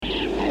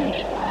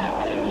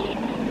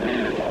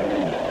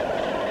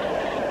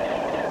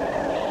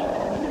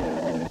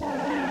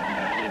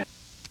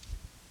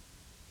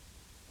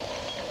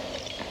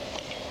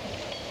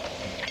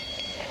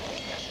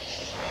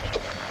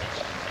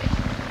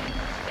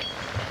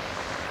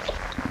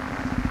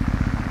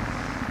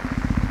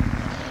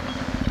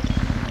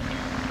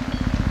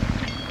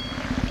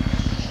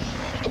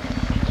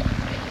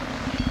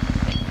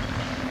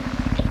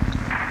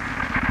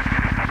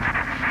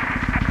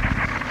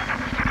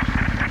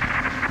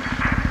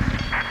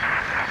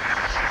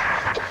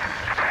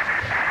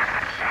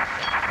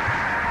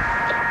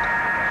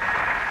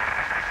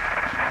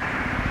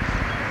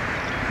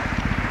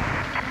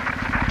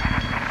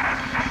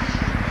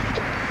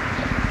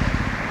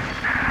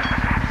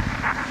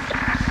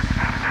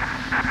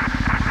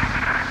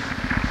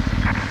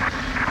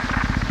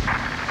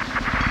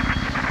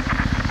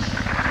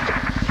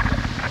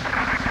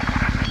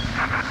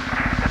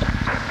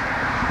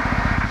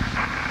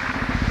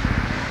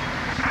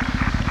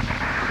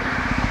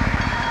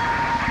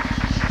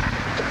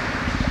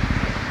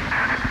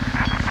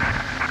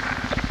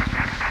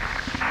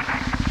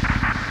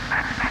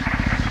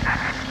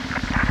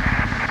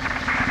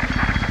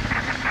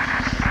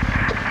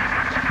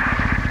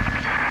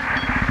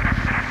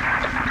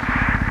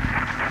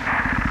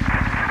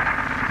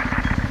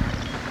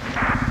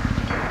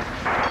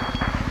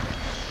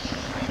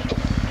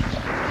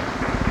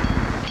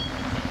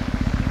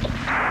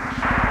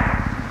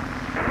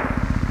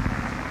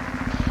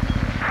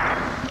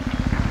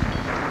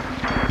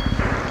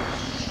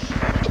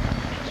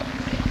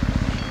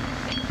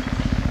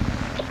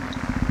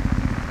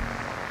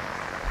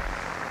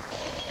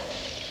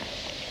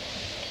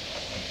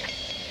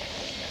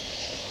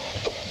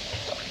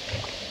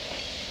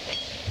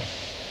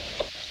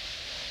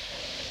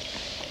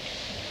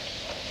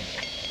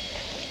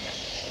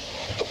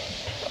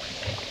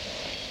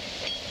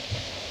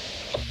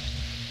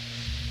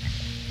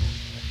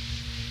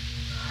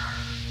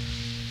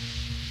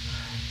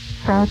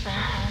such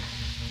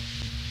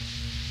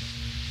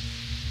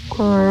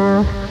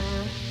glorious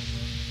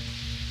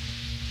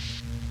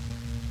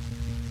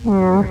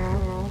youth.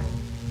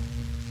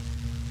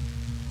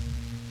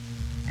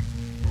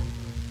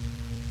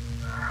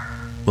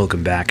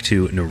 Welcome back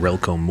to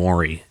Norelco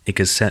Mori, a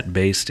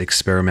cassette-based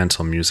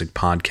experimental music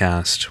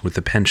podcast with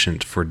a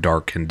penchant for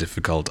dark and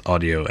difficult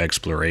audio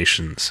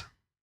explorations.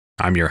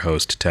 I'm your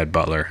host, Ted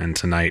Butler, and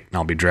tonight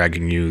I'll be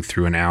dragging you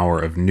through an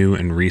hour of new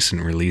and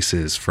recent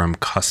releases from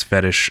Cuss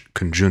Fetish,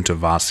 Conjunto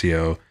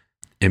Vacío,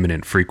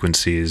 Imminent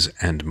Frequencies,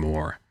 and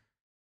more.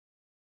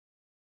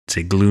 It's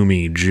a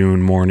gloomy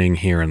June morning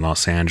here in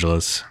Los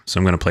Angeles, so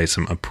I'm going to play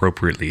some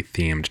appropriately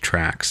themed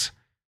tracks.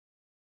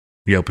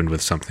 We opened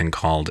with something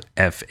called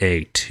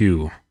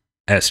FA2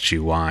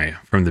 SGY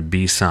from the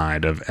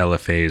B-side of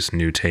LFA's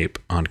new tape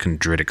on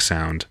Chondritic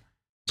Sound.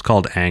 It's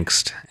called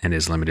Angst and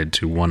is limited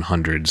to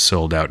 100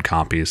 sold-out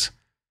copies.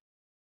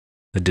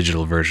 The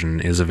digital version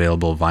is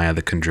available via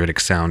the Chondritic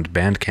Sound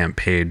Bandcamp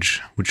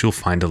page, which you'll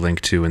find a link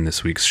to in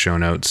this week's show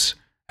notes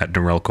at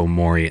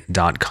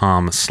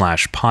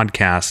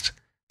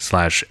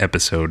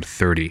norelcomori.com/podcast/episode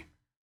 30.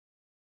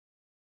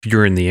 If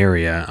you're in the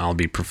area, I'll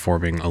be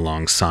performing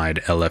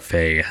alongside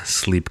LFA,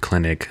 Sleep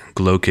Clinic,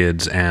 Glow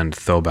Kids, and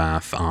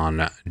Thobath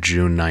on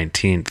June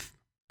 19th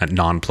at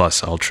Non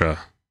Plus Ultra.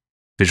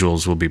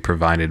 Visuals will be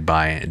provided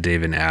by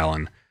David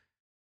Allen.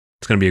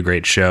 It's going to be a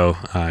great show.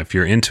 If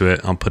you're into it,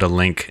 I'll put a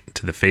link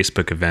to the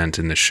Facebook event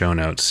in the show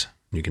notes.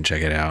 You can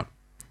check it out.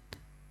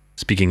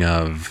 Speaking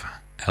of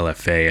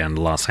LFA and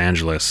Los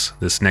Angeles,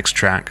 this next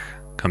track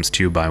comes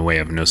to you by way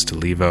of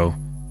Nostalivo.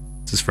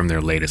 This is from their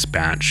latest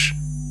batch.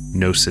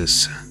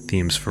 Gnosis,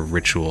 Themes for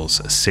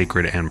Rituals,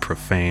 Sacred and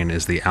Profane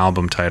is the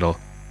album title,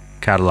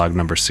 catalog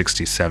number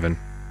 67.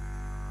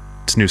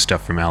 It's new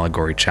stuff from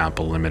Allegory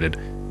Chapel Limited.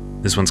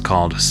 This one's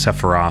called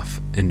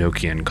Sephiroth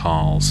Enochian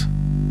Calls.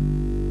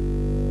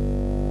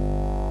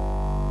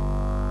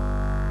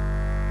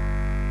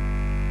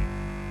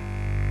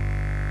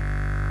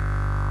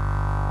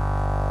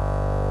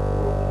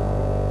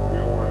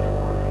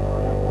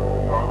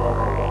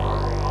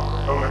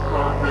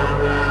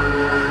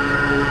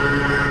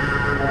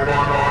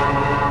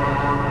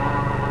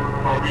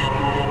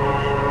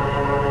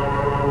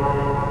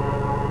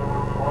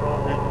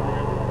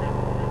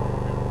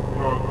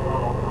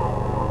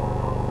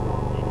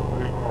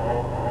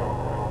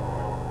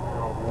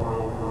 Wow.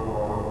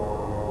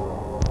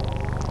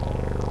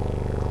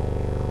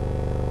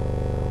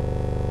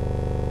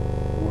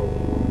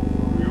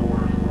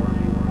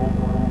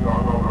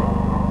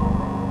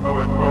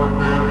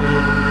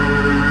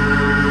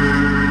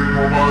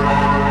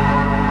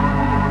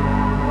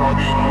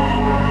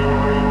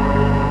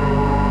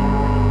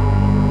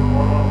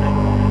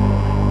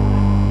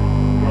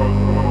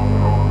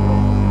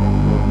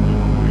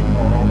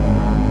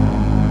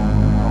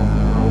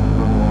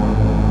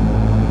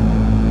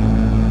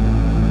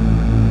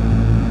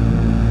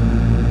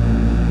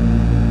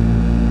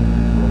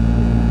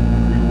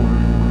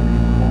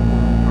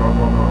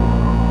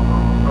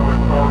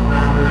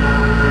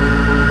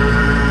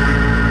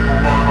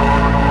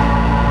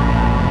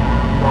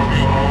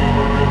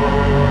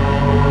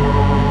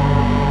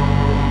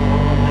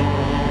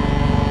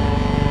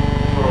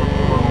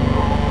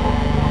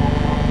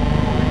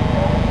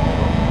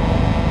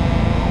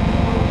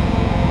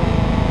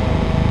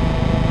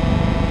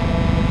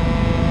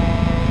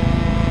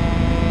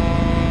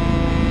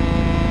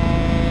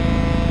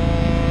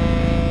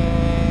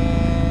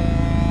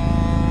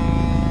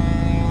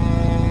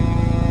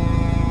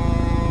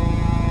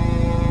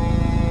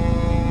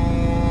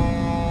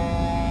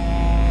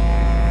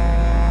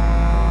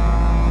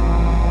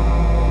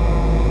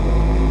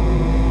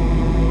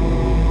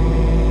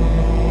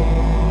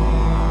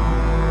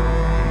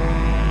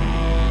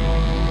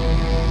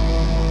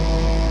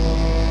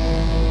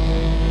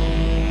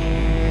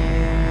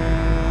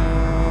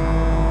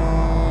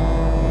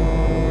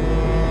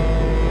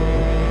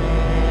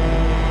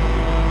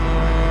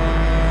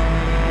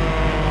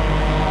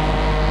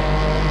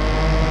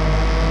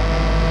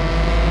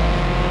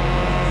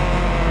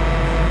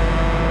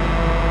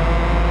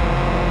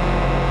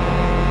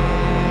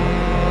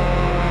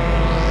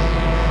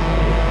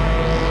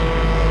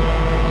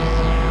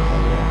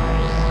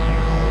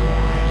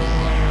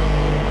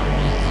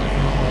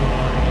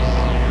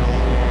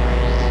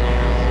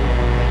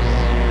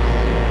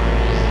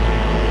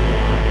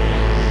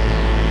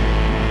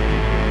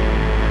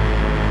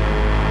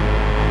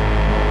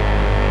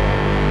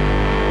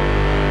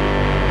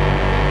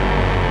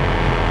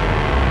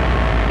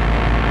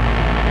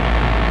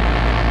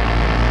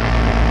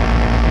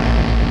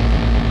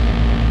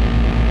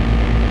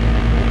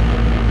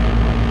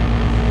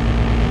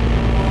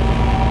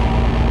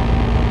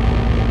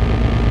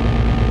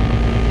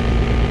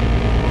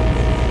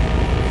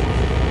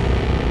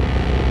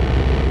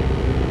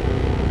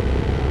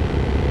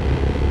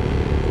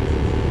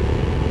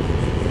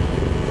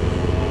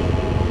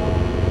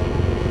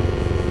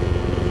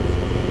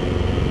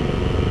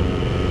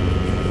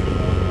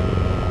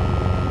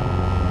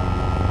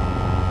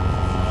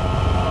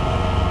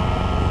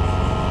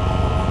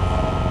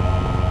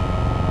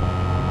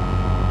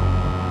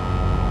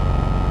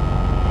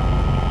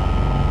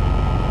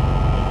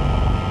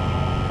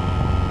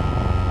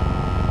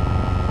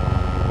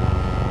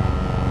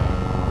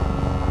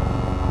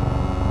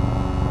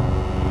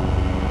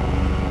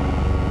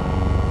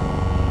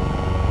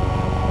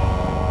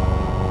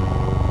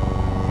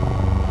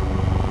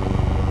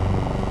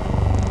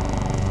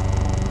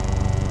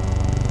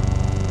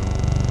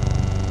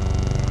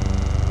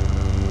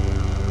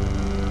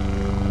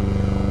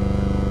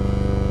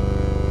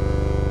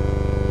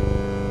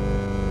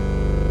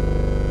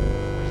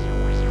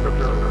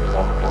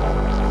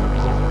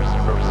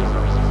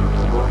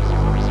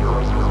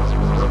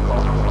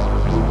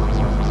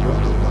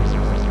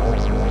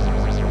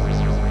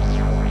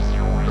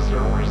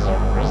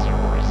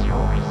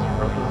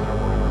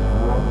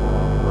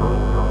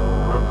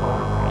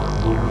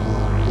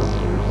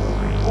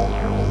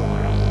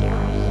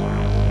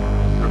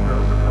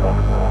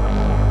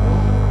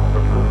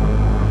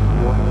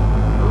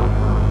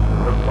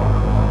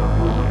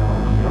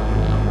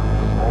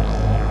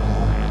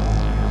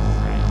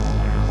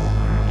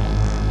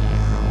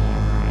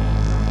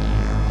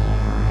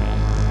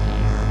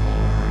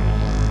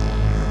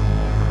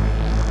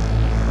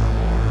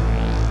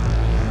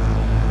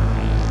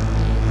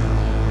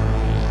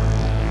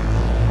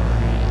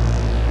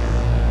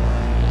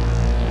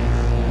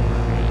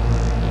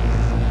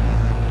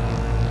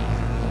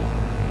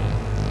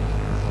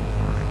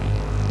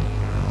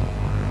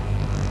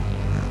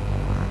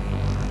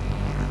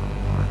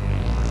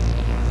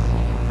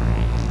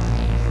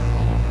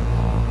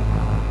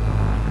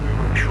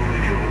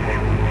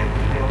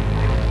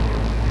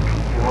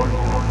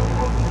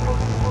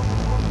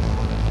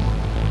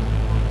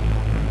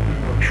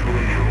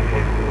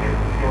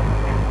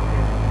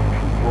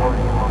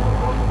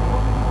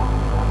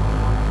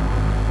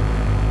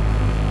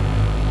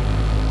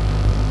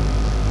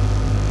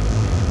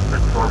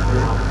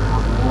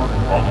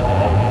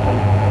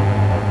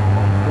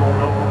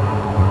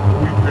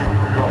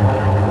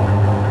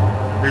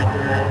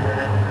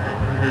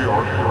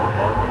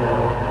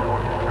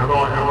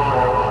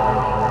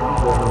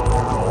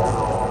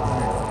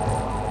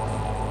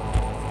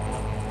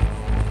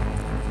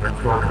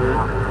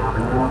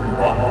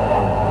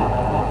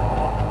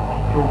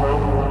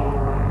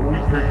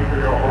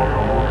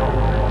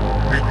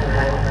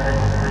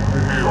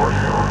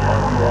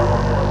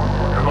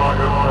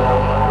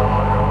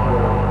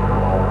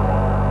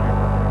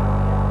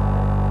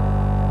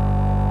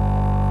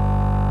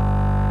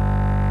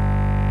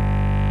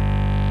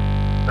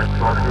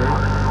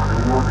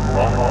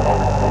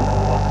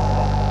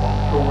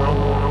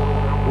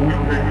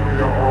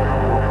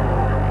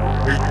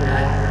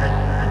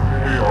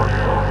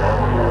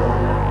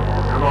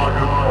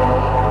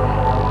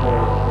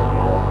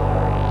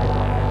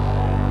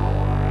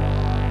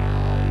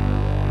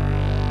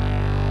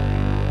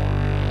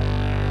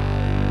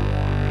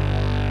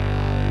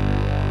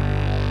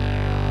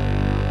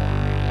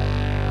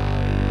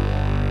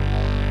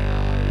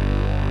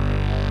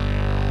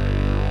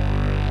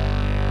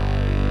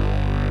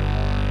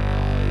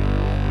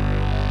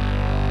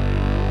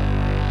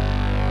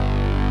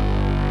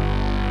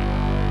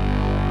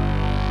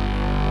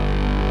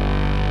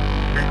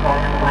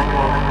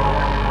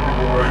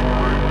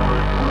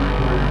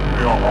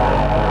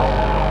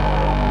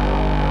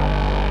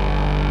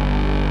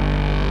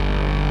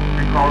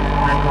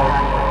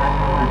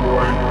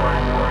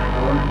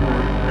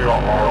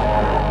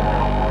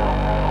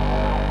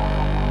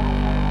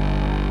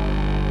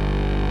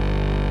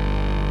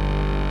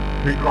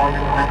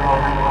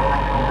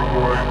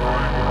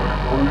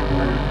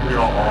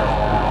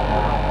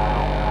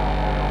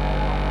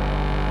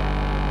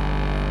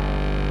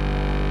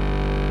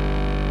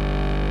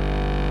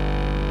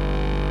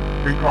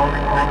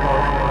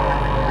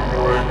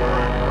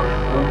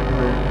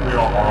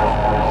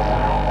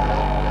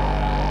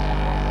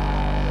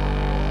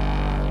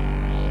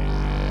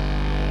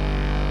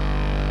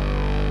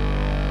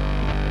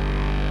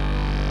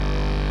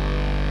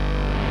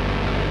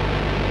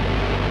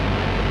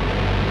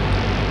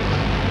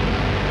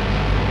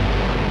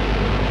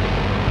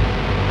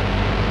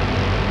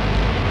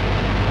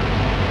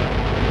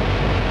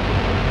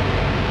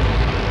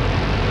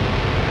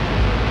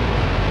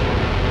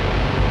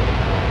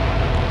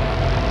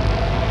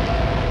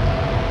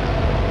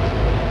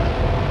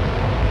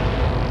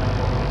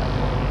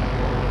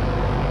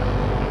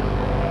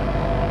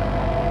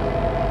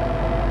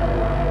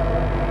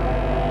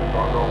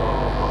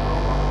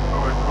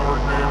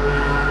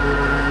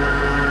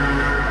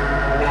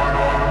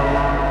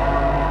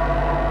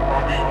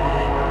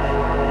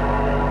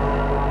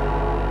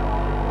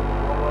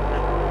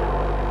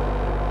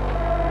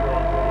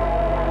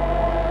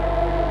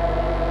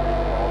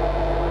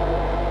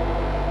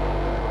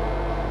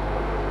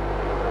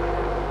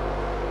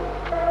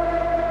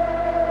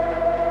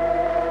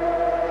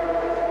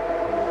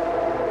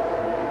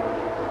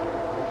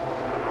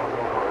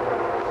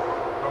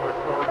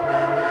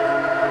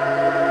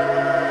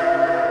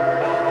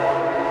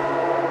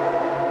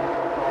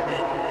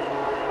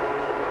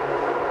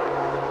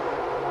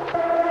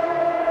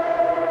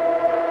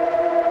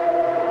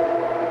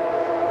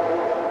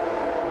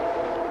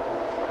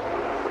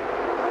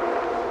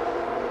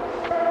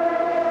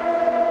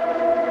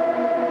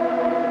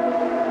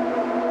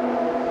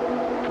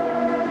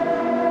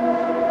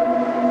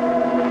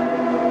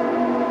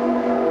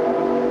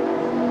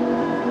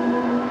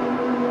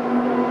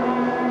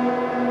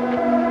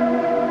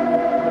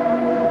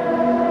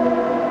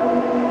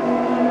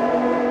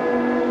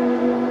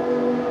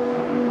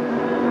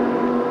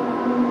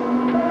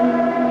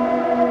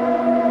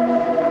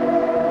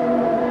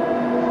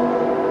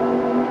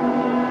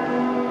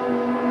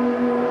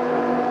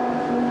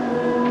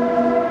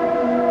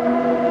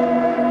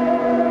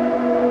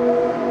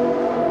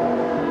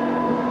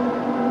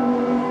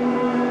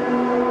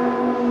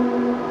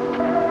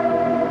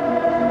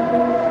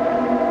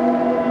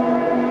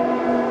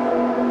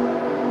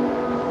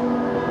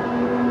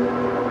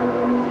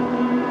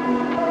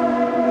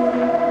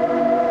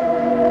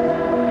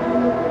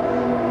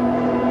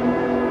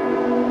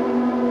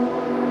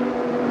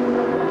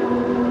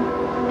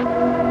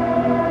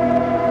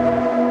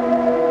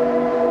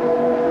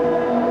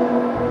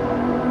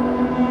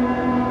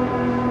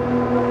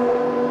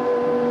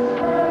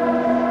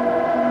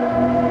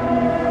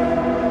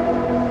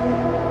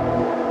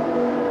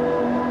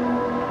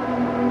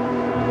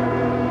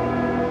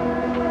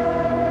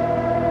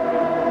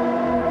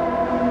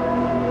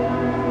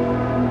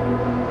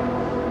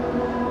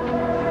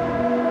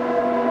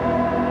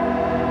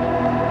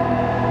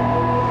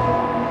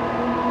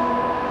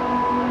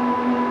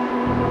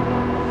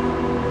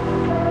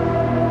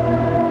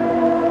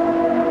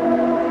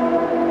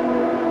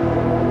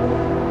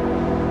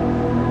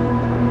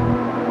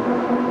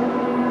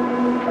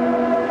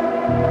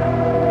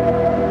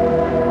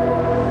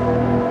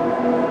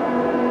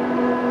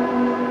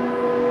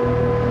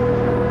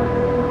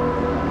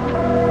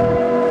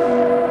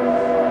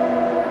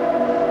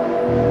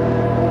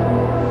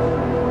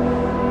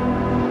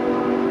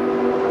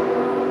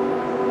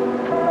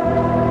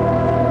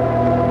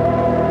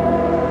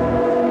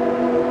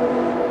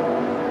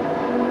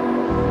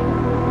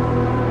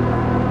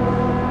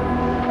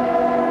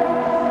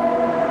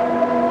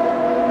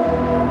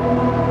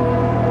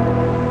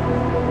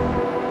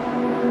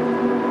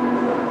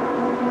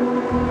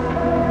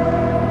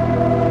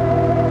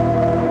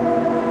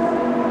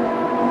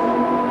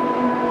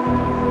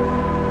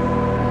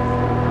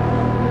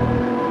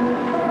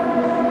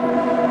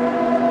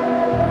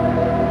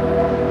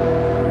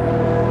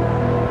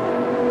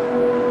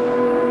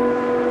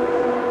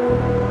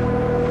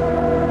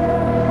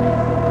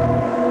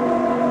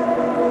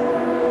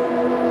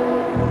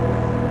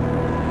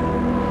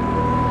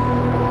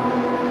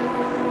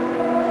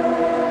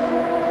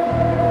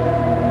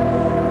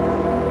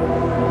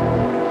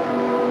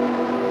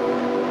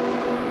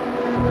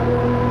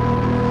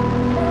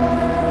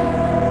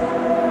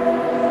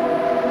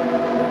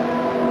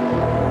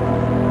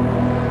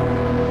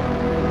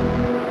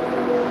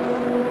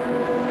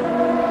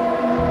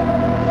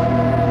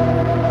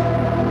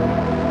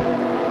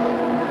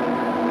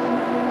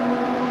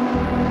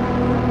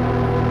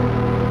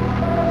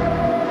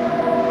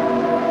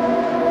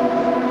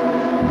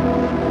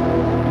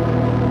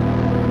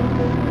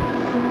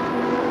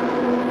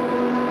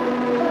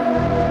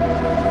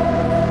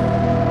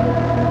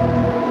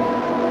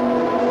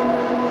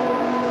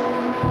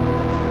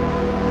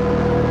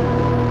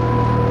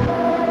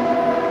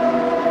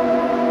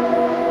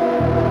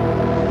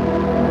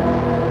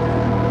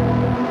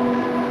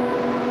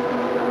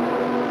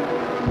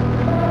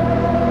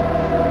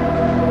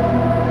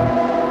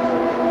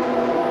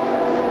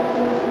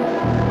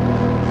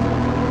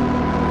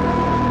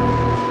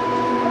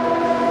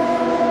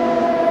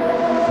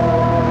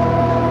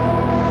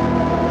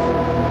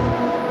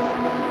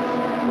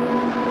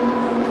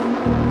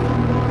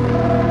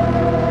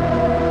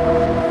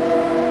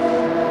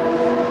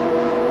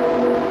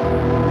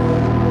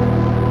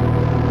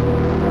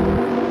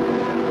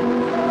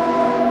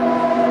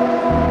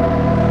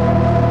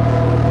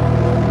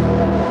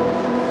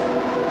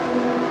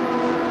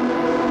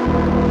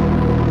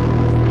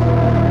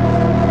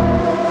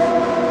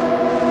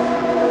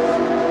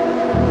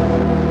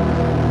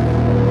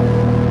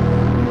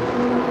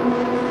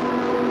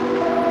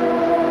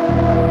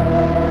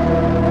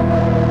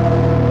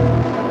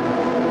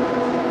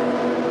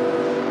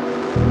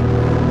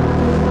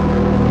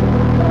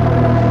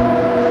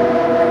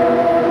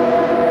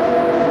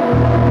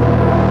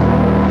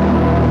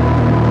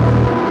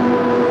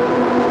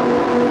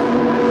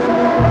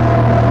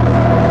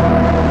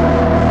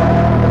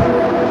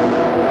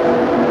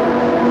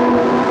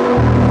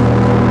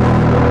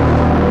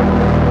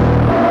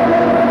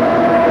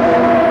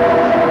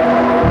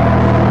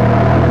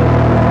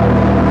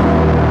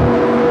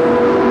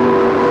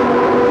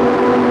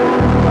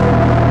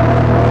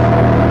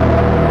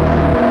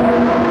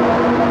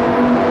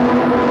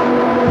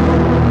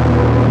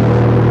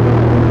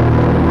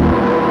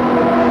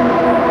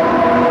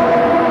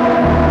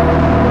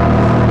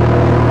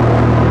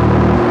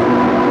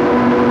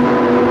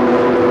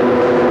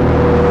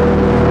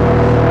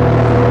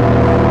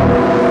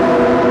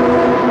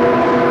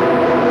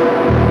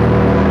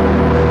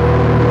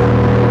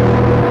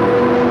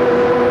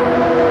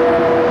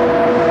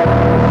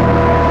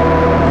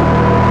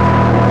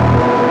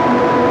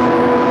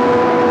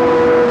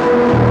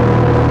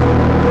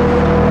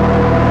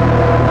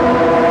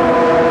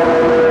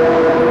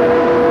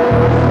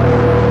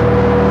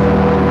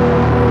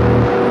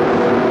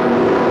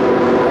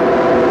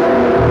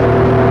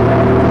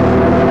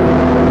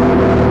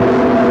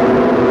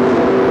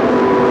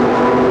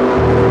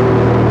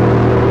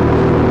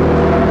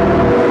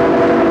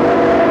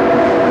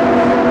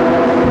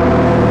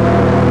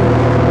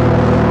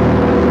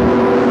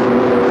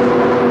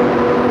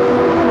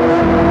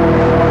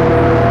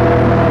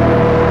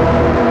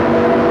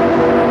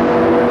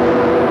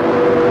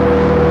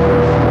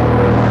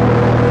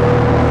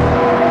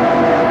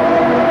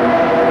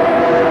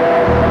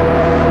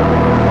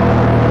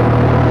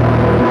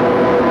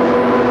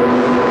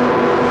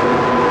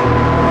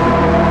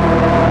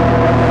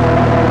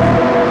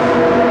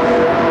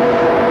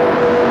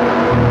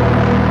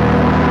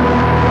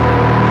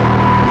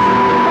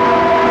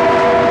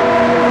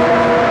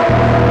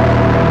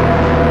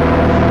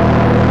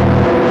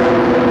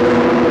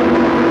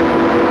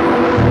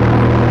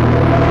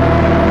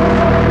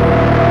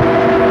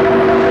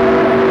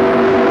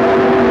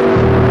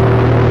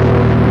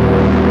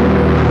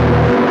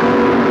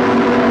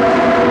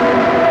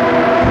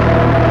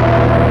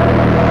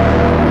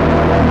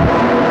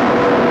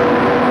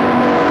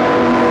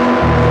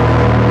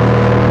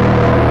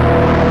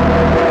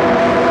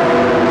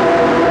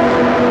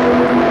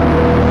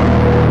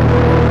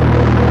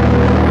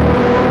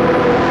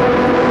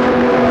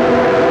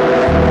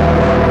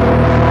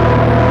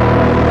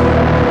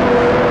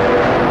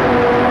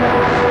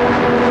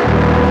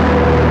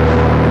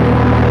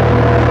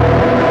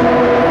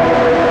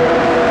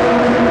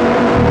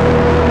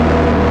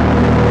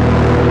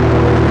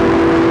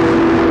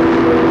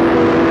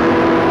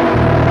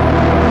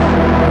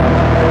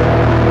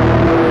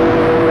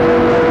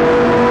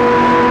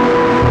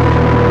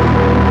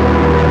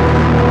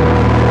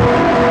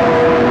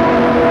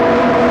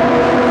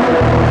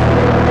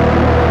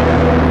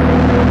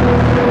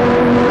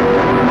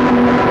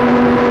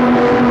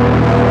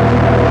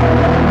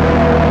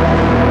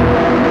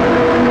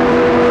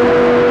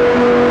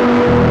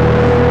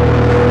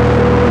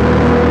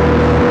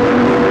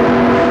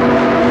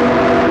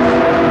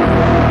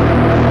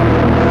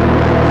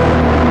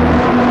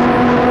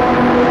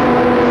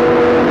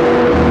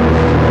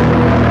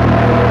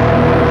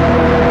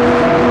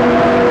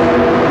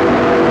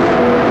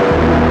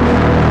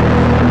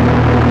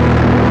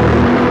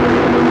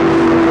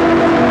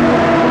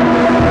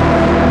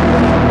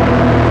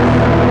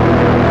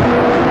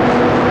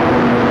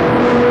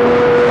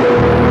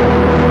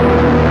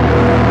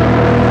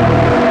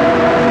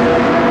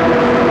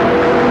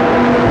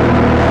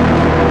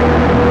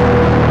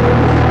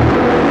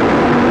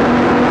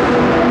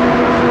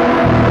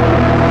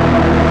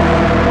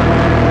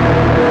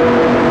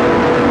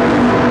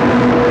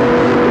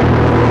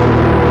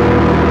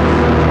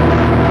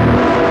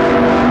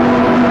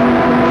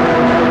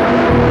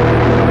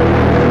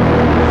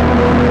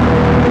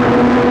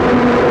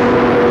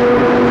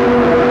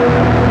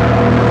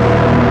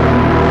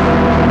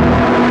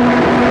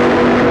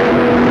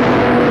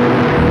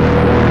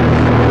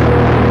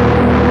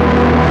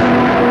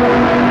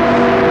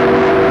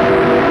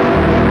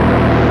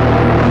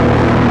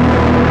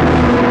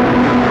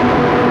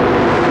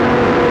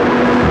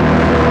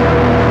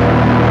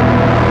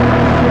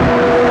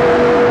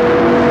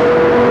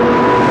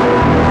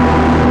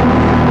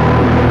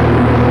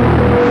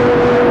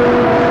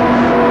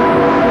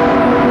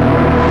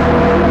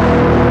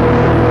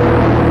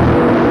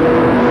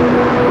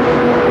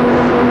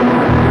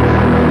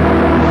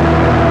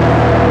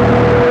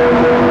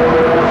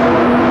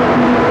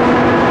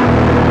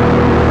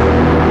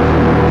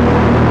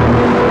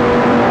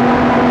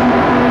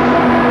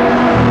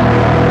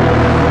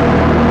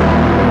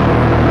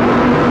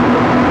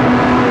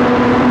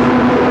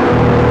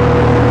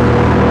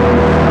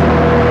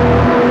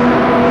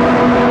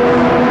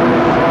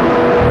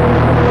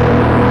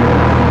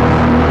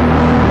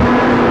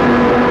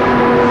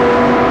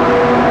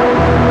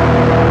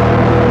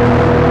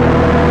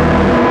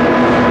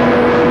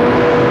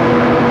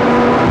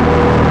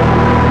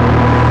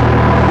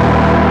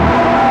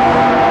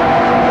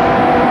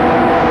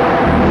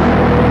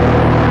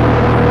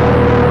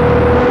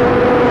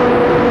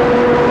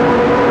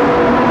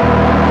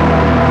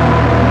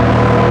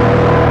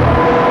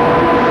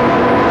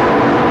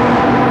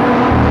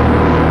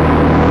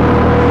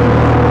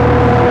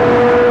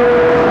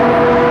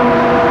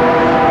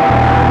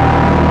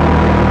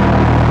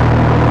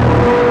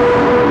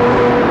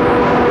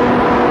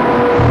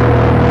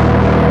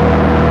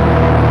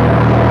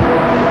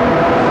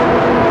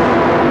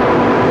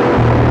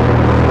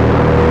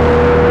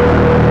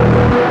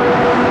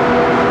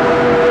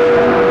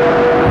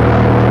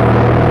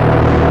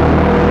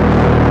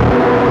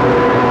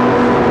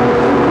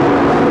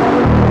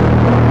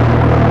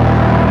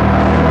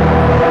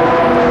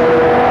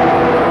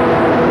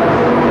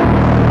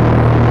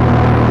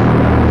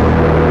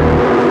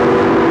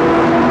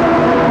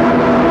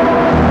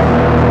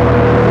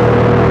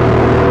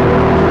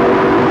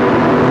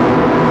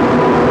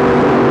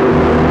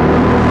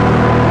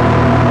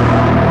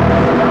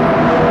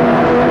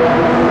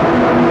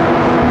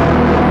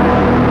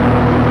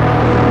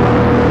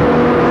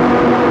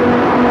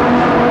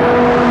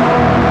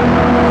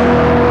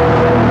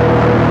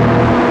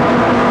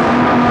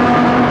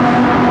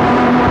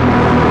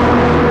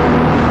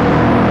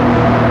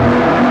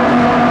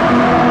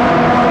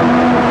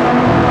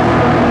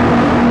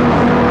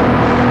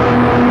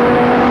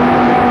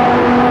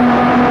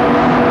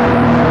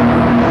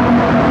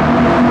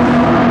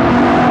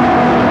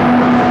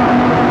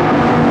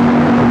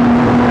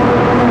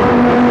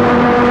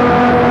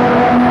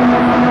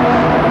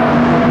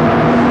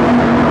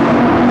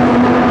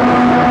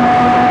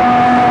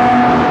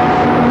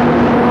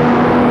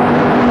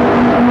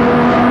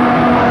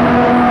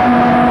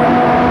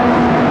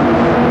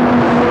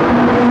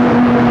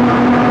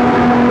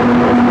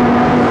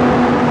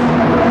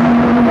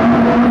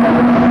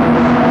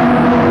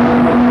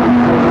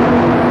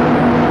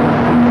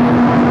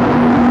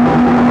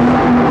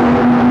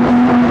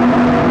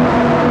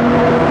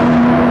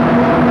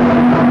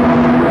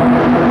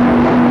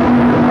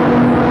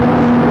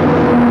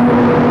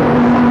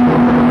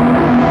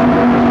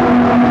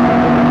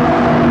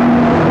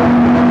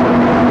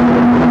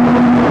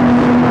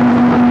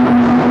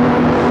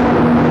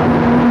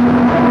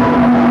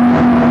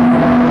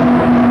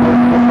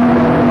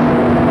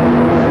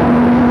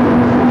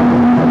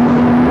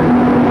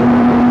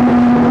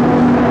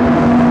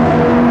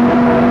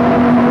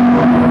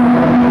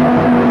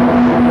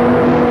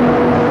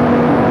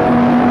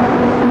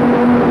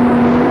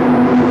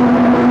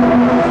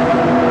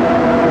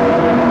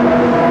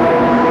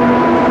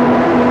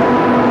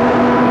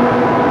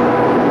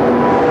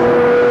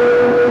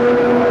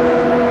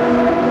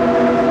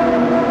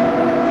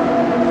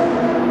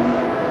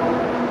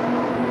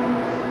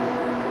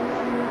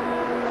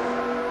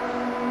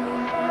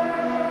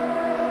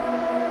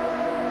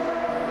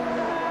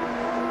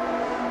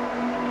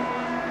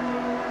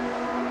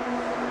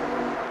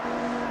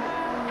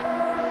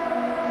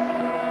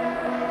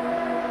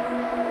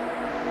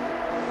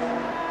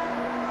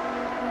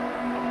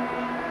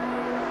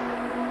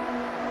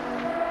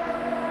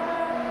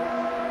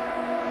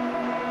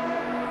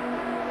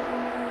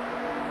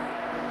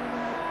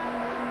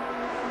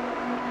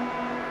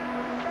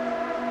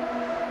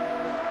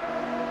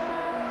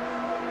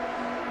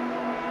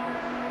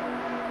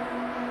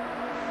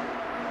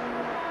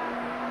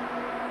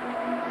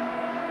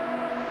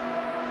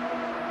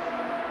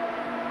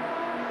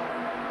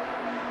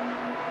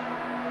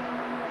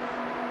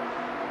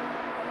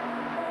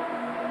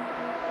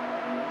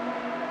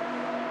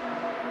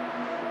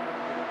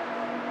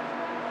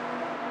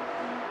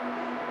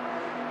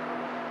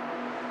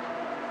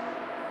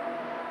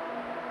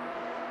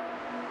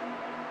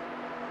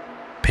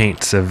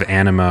 Paints of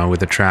Anima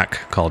with a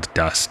track called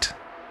Dust,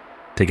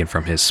 taken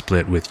from his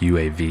split with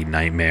UAV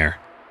Nightmare.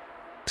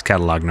 It's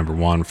catalog number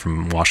 1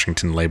 from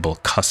Washington label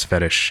Cuss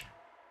Fetish.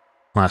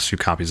 Last few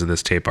copies of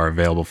this tape are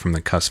available from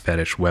the Cuss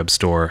Fetish web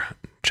store.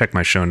 Check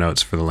my show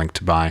notes for the link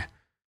to buy.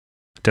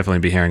 Definitely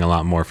be hearing a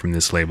lot more from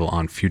this label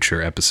on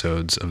future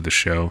episodes of the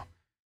show.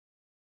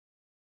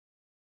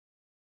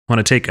 I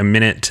want to take a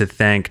minute to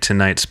thank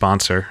tonight's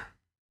sponsor,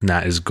 and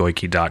that is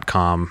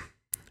Goiki.com.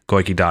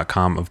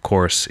 Goiki.com, of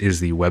course, is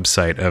the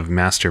website of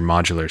master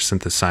modular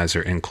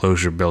synthesizer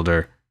enclosure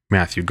builder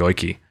Matthew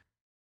Goiki.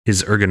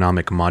 His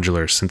ergonomic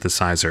modular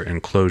synthesizer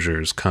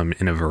enclosures come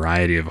in a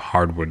variety of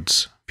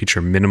hardwoods, feature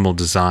minimal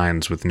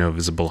designs with no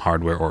visible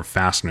hardware or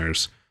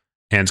fasteners,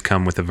 and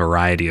come with a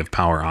variety of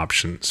power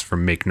options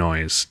from Make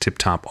Noise, Tip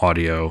Top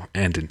Audio,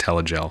 and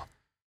IntelliGel.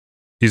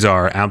 These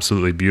are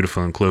absolutely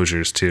beautiful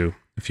enclosures too.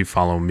 If you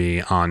follow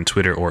me on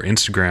Twitter or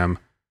Instagram,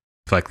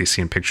 you've likely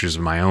seen pictures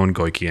of my own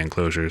Goiki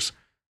enclosures.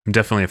 I'm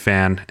definitely a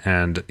fan,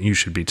 and you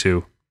should be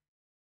too.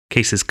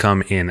 Cases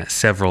come in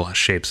several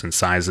shapes and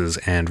sizes,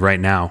 and right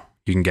now,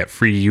 you can get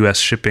free US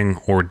shipping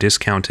or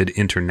discounted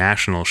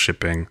international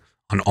shipping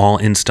on all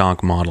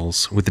in-stock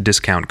models with the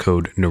discount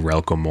code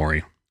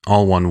NORELCOMORI.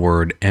 All one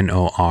word,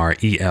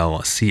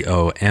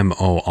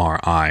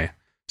 NORELCOMORI.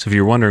 So if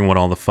you're wondering what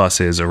all the fuss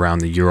is around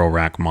the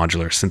Eurorack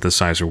modular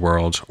synthesizer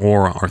world,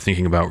 or are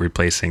thinking about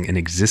replacing an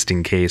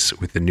existing case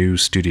with the new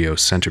studio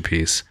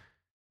centerpiece,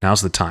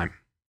 now's the time.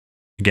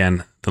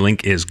 Again, the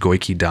link is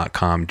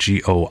goiki.com,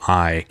 GOIKE.com.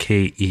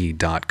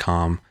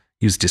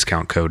 Use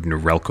discount code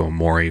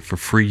NORELCOMORI for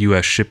free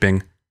US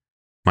shipping.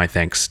 My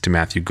thanks to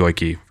Matthew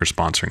Goiki for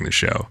sponsoring the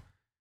show.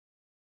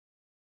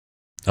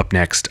 Up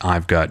next,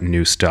 I've got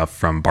new stuff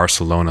from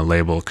Barcelona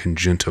label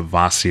Conjunto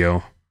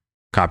Vacío.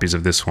 Copies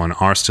of this one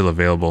are still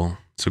available,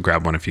 so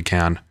grab one if you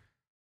can.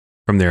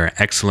 From their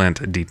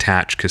excellent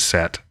Detach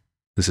cassette,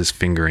 this is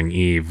Fingering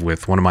Eve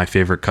with one of my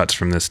favorite cuts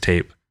from this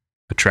tape,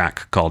 a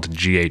track called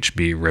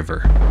GHB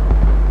River.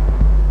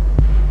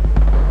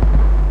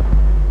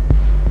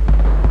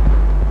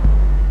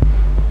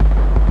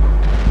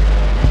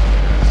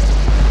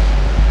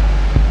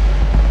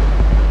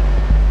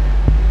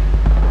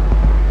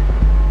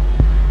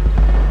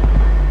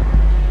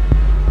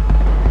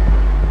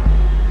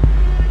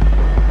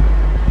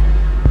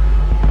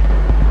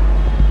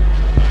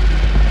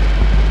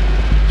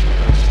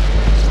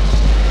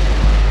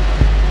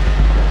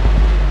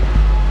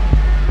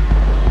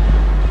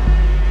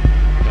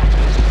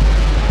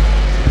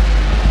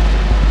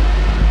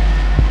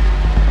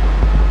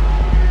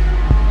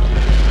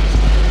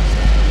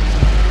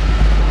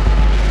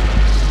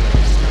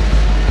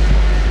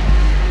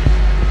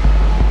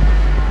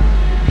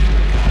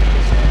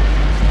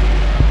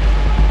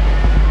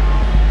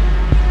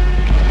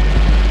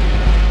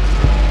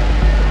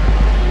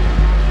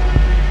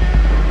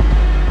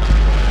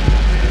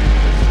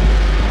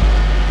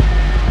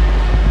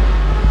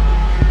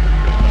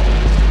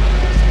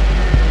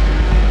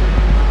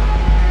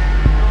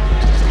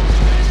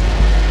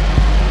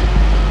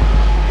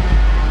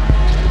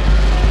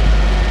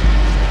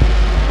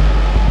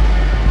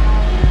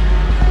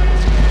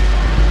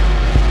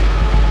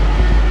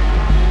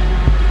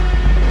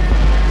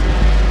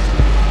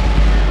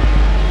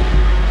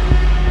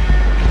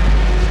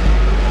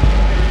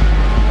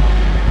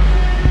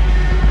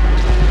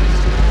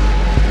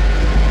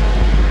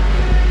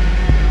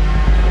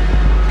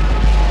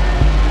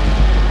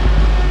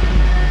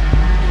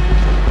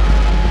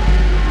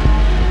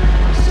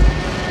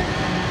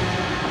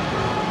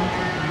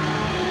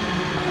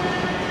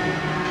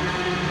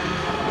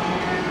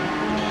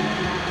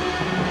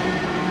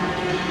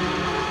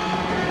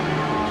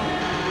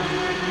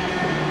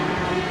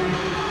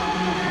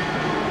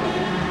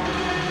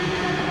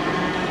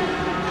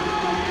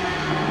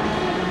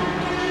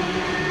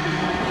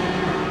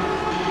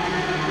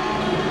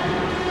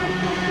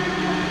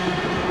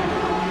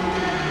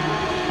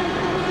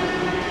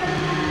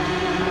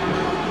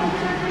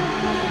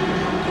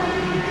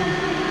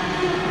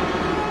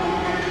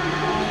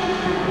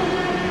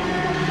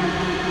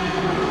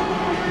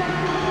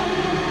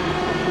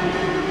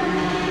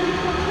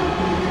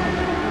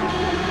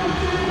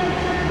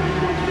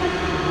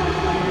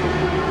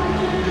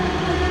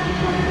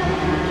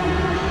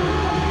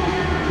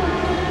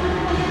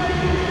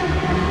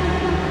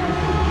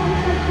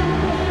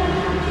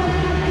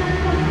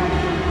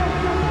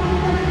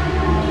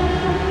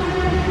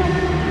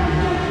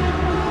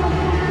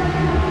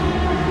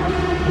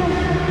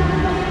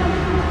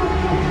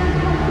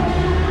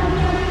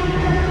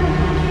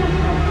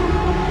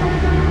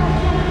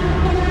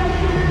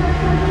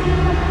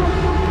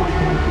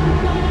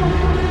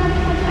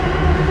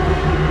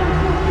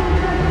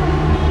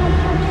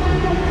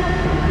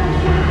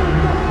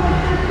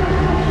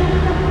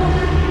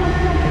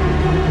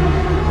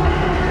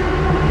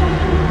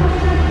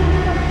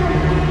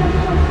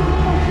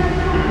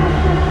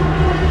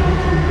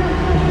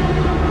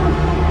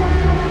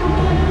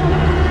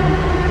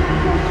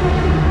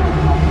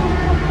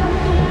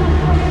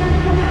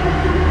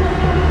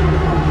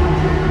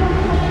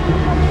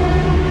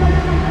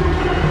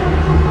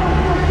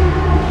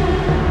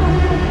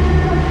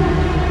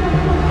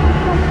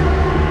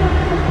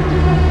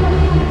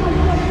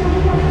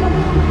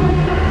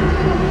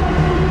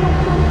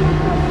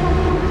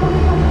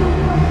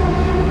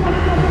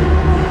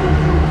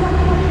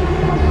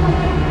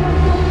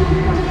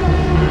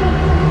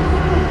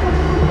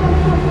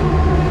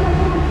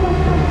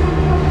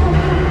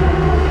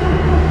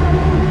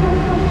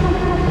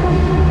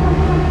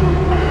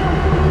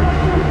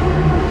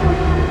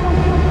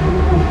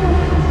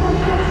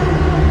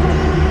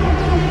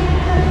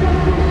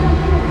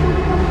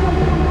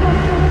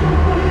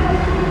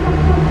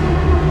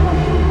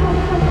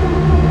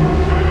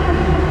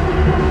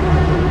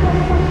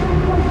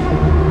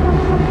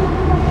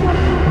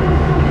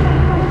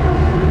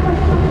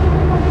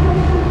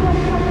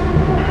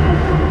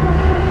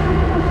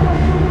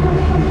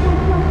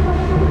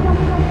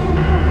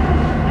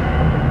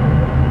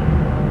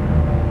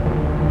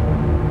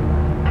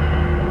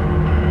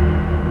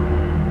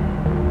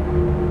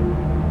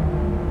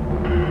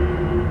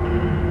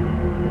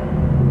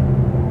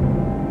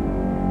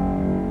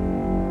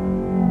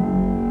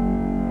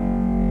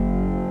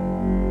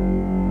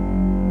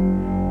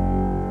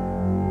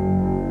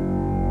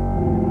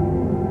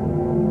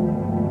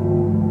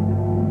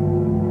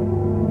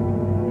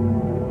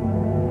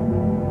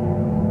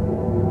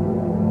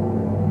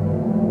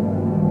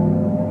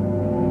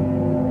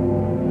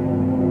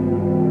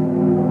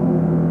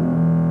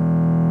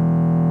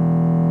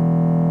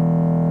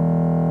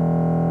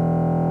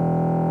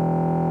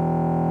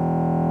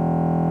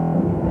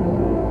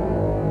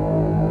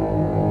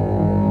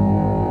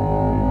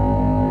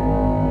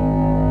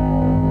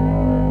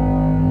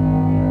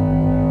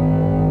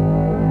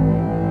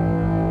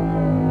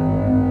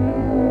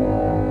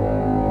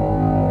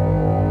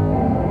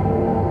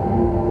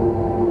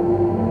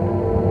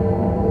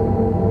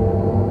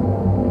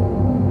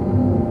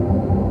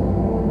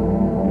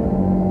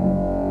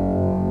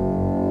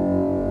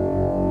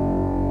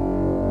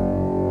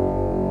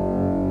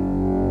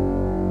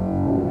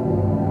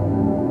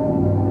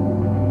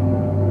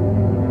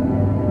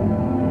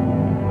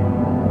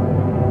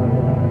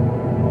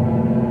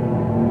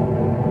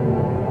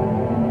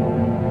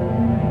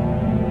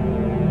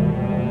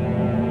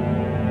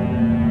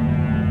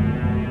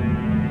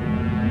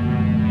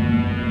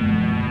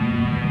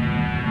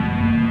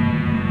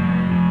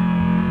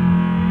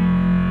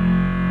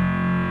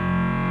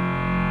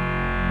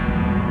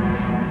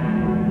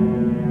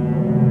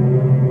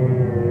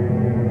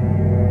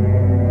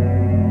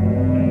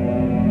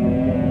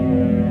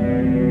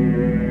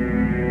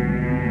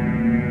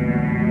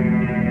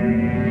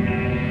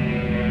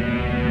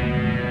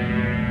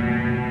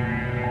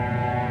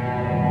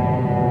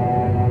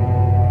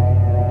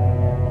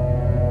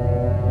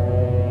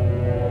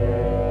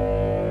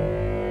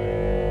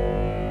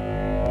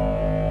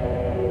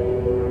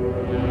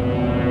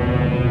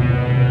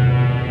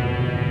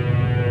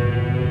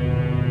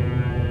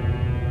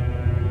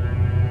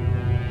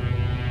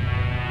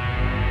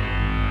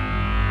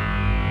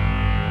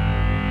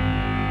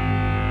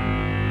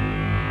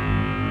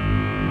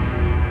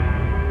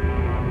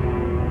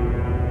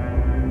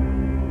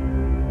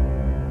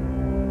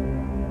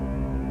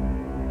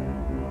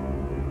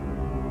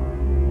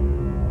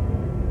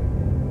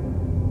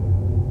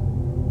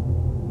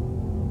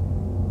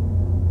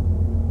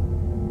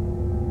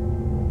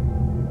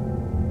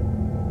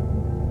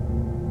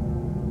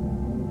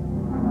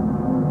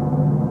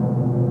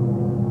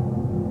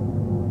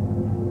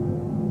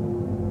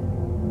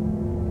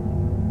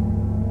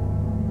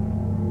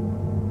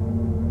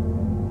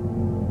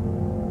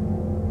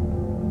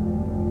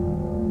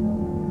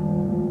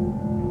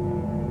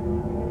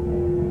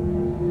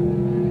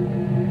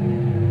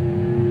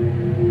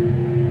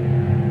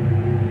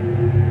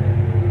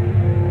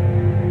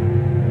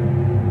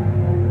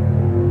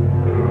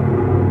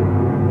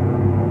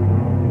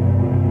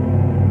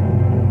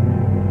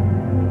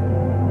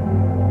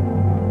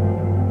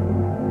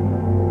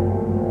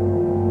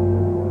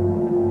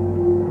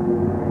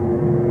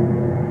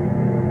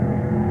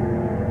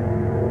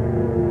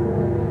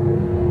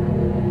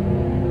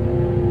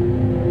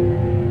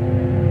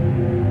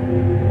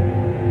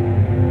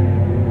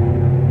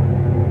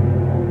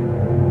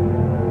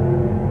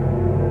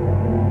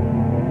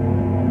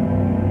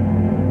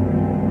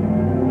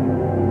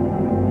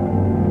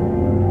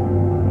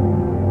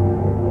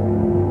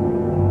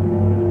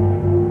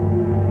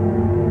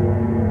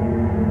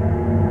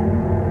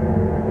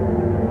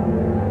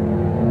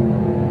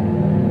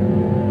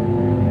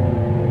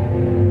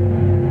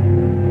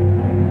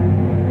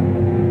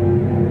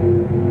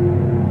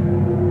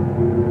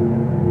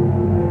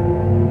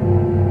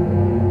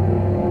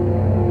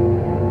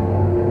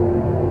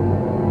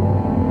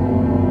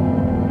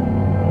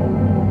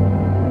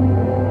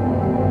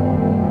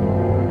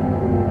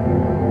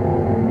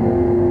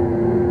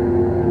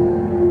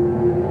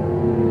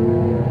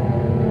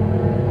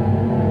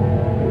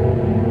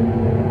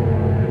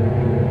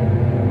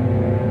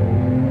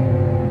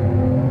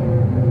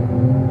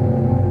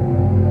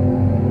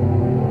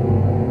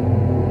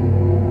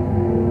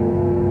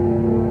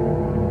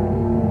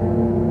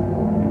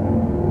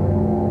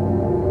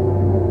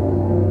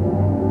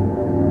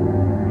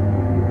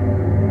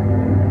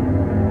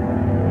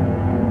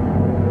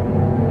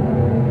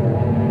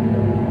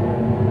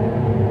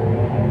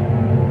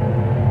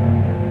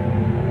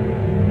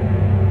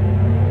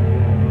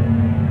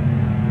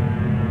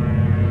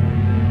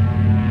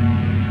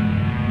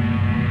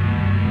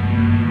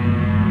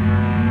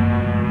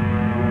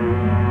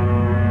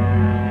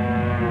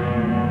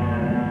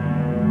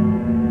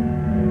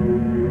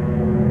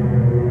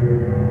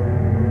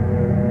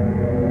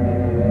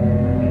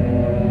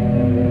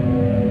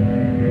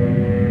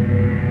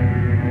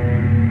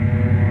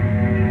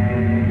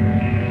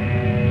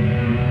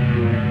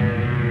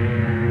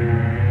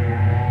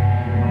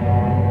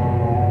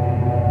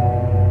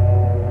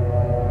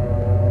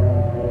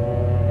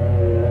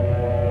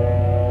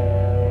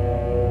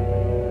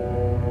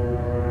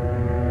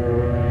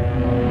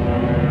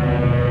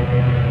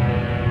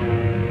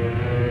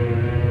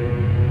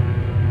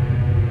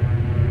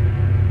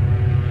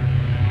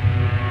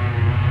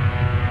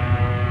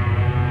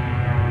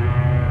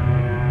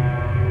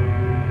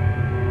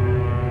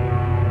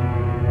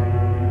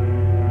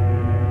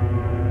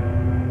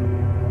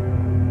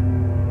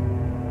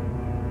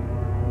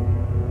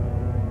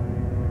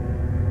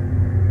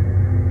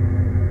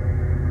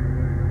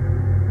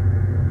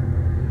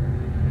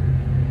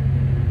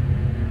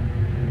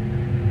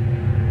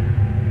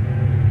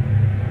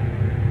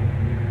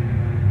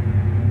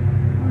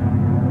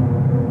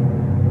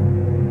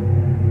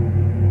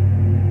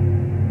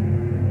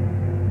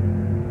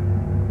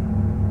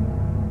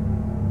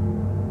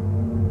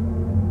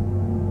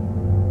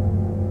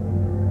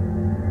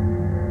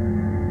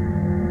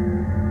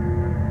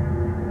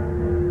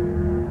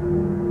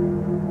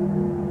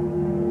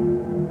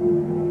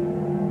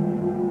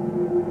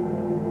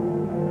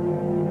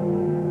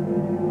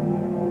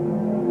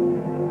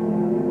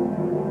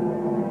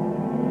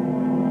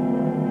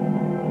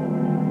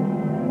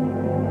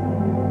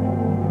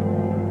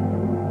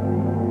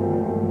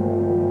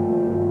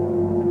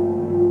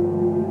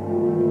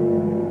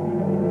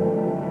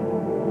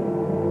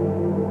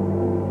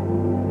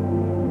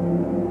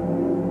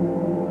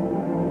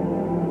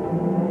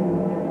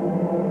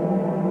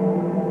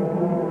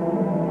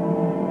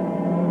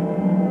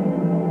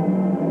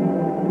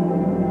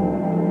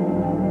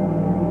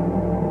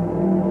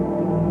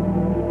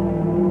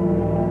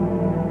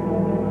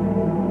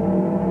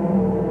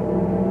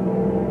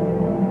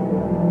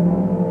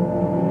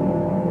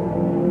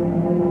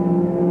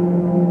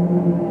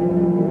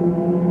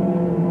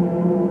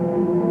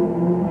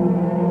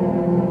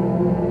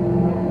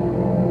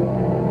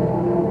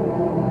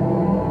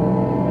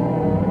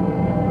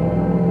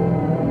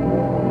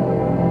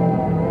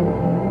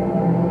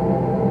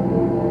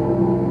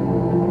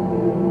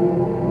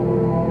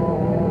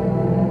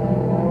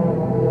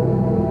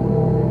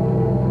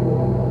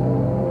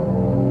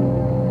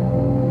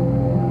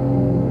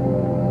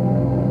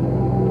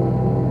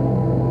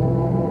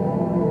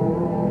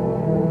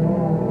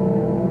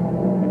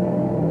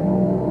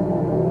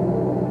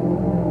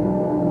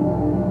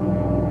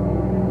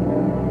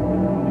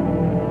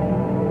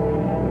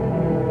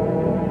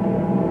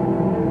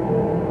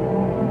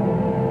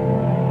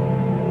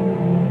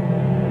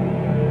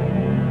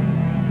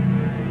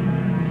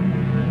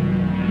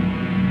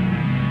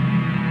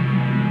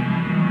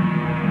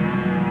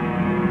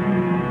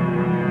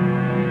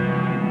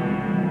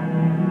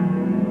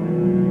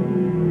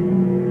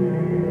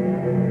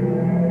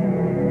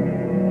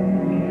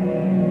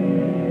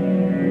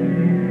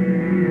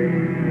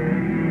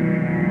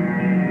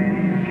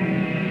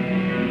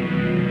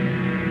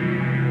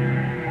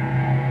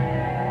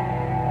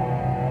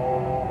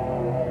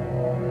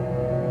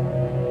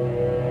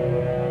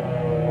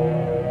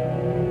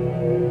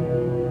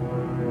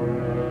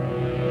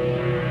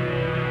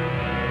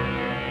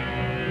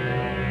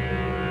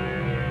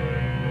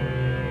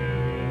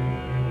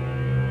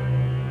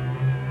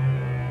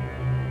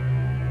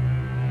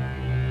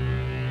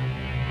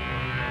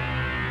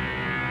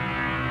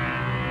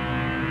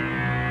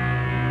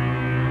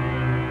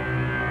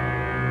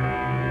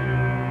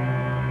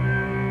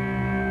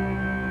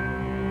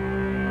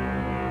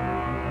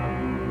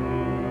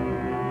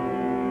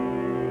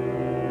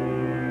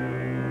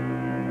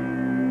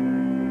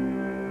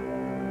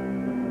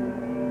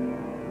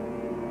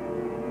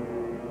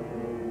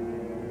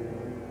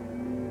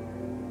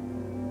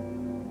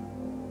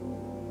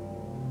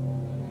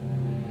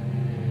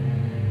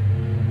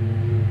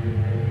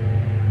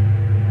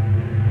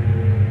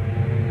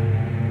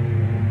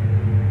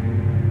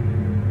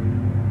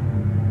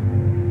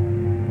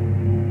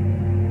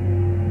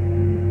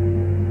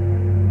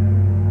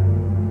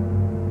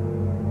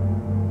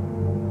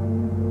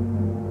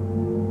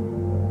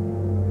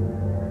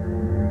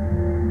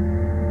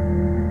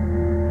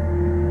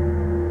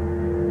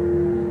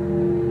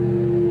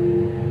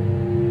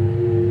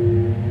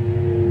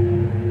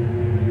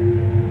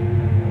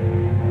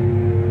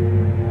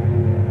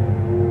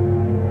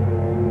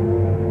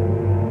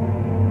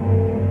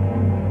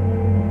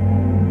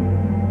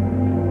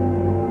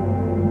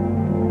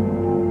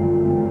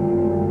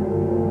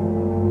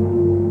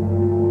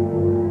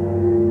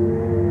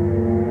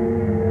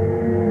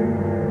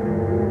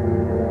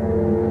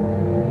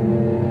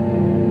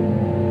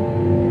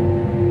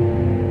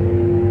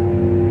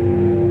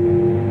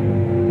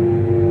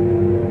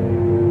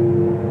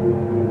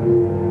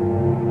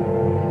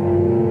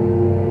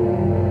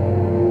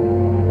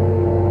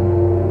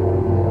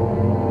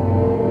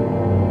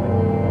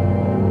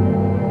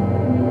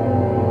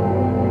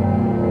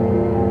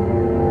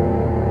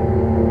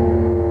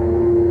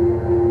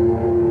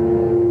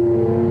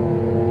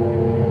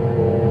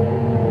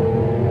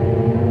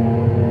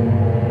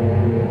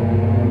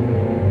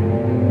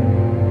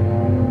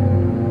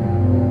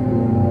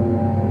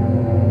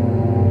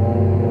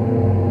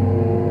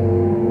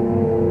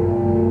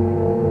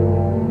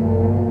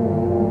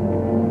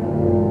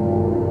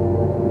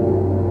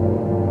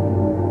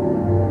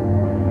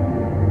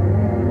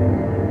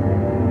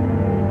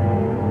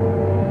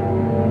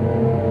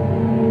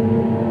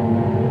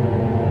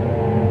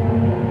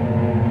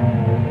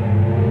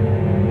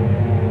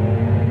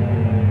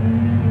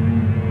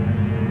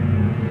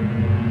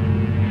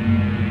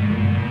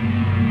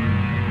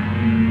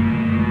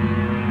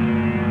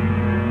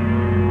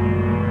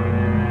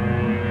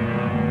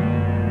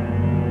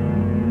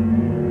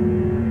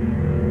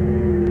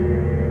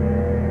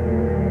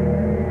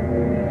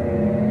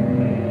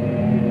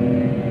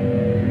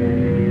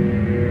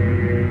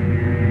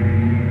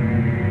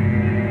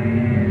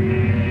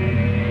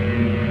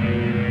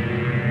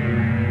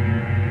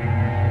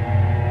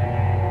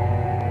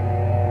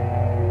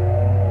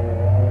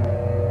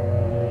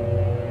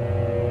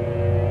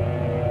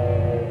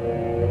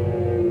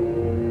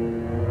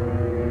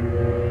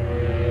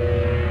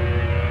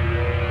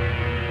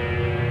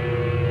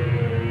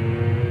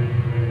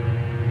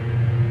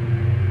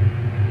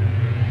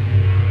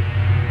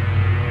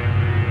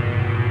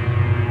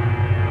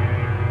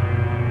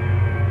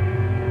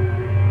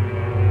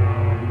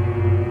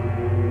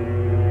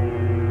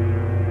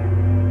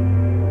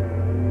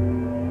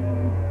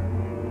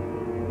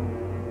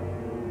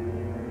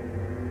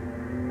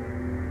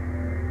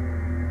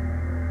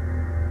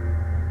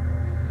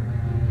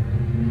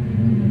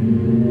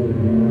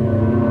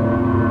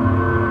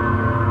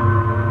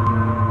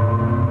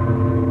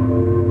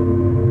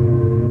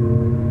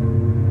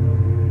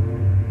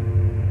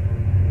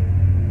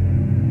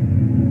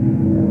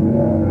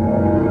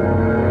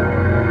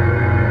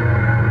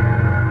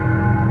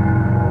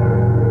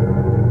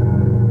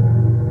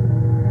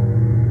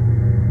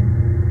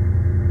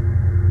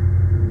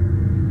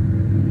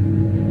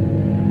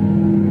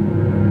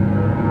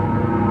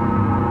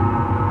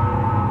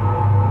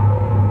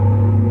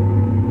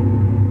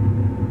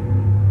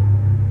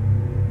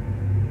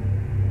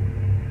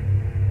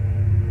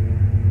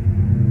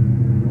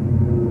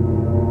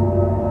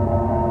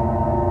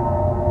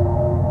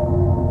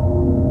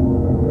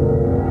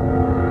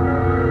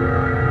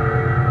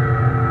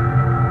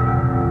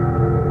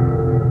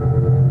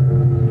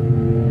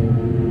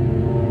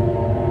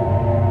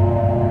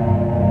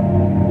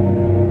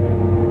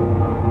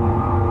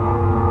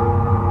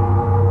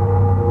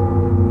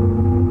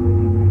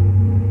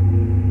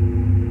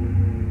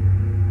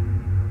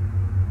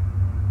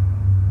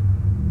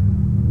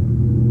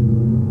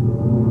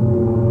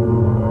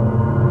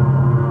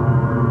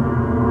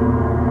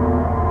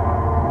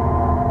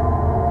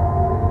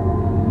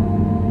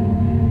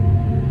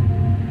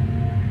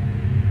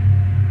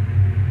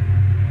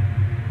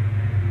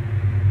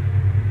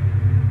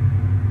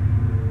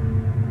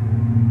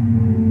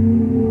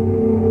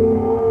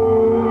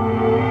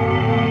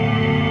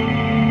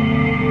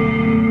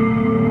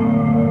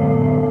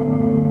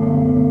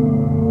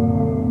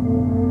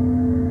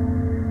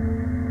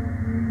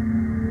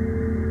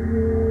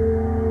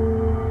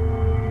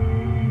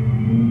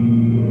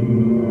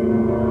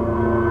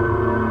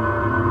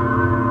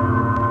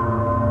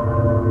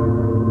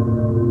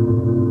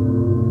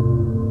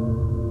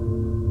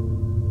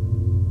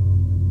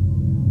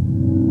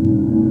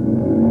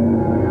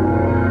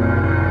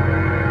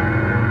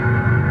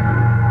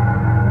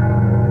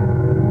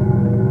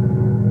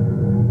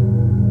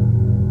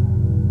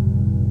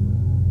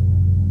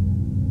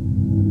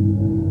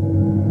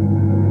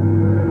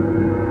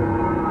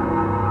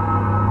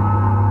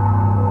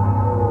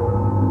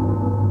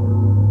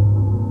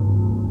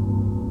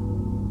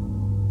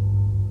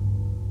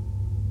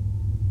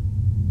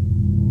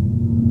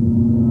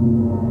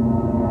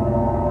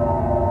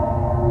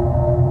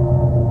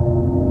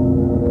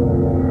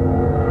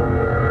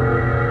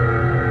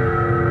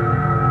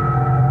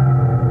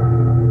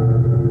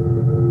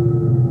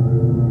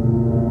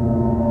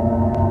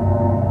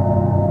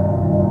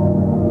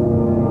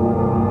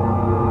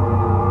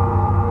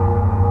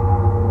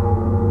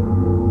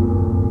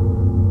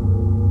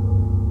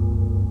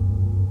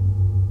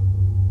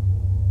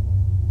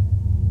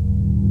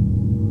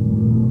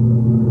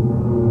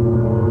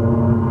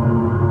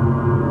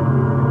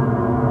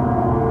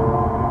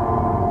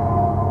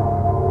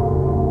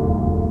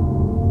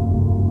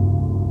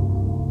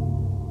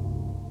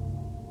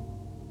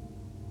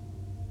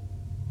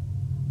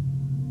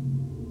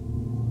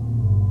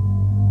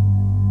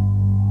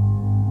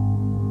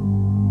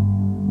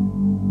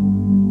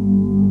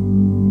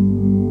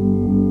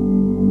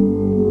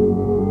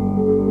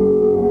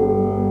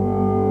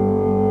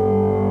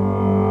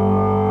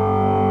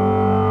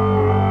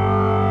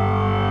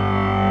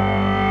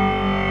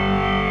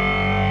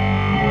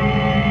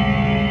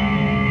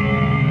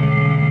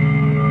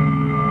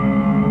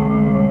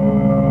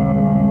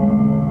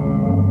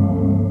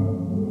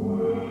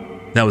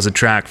 That was a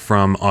track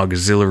from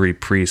Auxiliary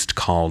Priest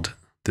called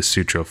The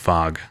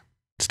Sutrophag.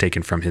 It's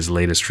taken from his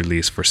latest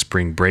release for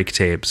Spring Break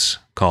Tapes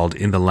called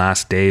In the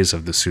Last Days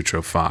of the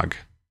Sutrophag.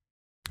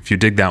 If you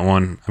dig that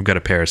one, I've got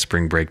a pair of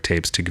Spring Break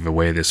Tapes to give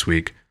away this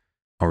week.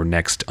 Our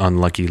next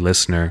unlucky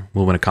listener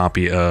will win a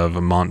copy of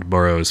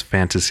Montborough's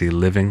Fantasy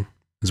Living,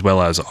 as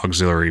well as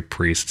Auxiliary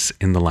Priest's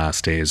In the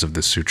Last Days of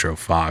the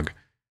Sutrophag.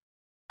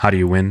 How do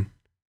you win?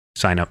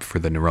 Sign up for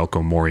the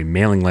Norelco Mori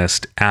mailing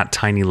list at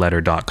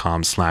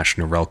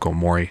tinyletter.com/Norelco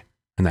Mori,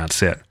 and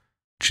that's it.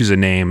 Choose a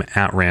name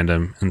at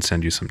random and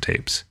send you some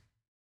tapes.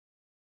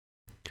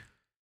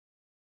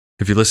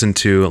 If you listened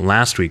to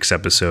last week's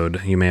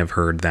episode, you may have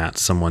heard that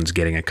someone's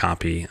getting a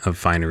copy of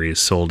Finery's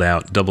sold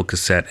out double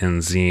cassette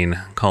and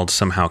zine called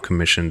Somehow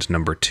Commissioned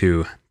Number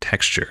 2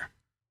 Texture.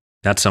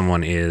 That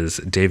someone is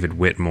David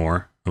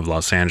Whitmore of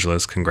Los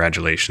Angeles.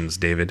 Congratulations,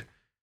 David.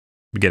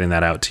 I'm getting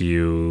that out to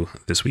you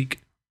this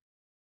week.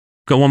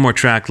 Got one more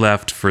track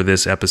left for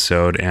this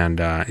episode, and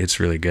it's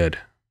really good.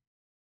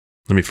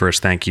 Let me first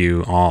thank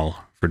you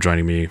all for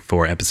joining me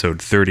for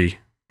episode 30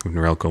 of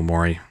Norelco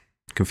Mori.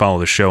 You can follow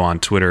the show on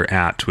Twitter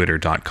at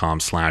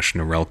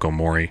twitter.com/Norelco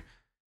Mori.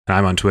 And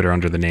I'm on Twitter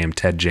under the name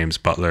Ted James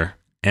Butler,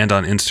 and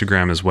on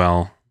Instagram as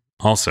well,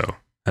 also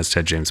as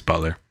Ted James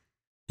Butler.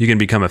 You can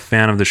become a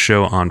fan of the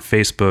show on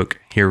Facebook,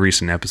 hear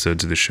recent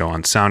episodes of the show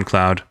on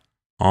SoundCloud,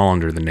 all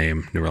under the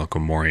name Norelco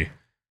Mori.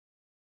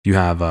 If you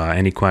have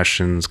any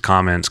questions,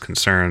 comments,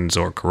 concerns,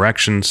 or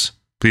corrections,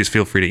 please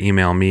feel free to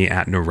email me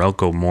at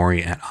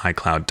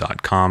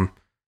norelcomori@icloud.com.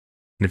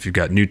 And if you've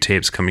got new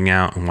tapes coming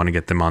out and want to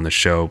get them on the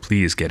show,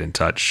 please get in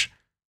touch.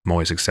 I'm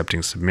always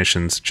accepting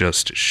submissions.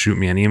 Just shoot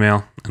me an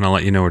email, and I'll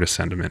let you know where to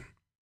send them in.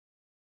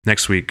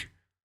 Next week,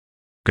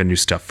 got new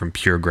stuff from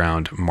Pure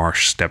Ground,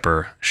 Marsh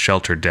Stepper,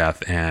 Shelter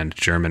Death, and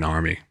German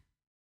Army.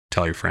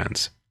 Tell your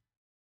friends.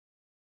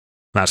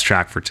 Last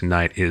track for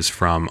tonight is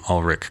from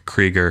Ulrich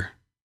Krieger.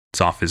 It's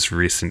off his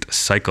recent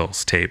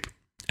Cycles tape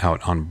out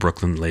on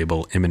Brooklyn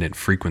label Imminent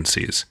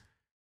Frequencies. I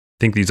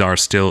think these are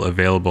still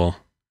available,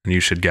 and you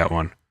should get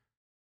one.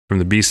 From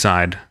the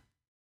B-side,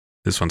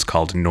 this one's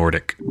called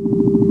Nordic.